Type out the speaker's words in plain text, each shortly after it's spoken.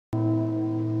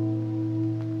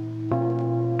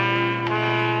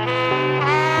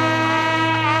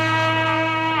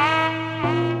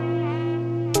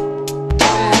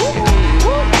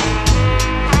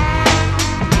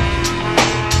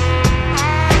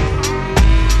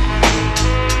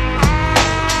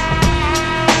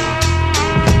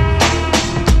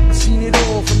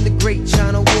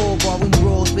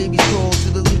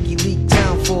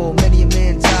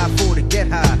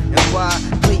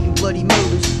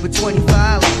with 25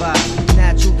 alibi.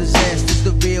 Natural disasters,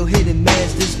 the real hidden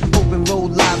masters. Open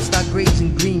road livestock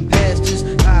grazing green pastures.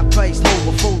 High priced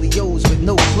portfolios with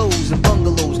no clothes and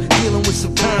bungalows. Dealing with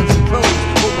some cons and pros.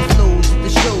 Overflows at the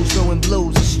shows, throwing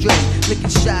blows astray. Licking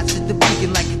shots at the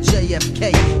beacon like a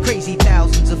JFK. Crazy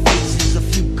thousands of faces, a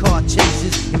few car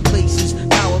chases in places.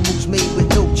 Power moves made with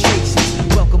no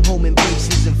traces. Welcome home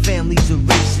embraces and families are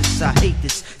racist. I hate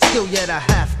this, still yet I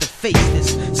have to face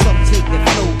this. Some take their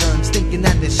flow guns, thinking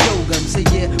that they're shoguns. Say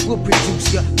yeah, we'll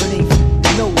produce ya, but ain't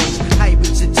no one's.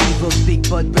 Hybrid sativa, big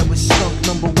bud bred with skunk.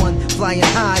 #1, flying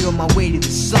high on my way to the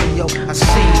sun, yo. I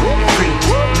seen free,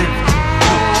 live.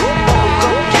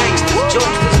 Go gangsters,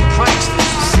 jokesters, and pranksters.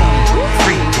 Seen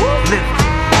free, live.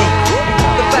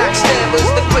 The backstabbers,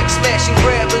 the quick smashing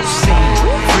grab.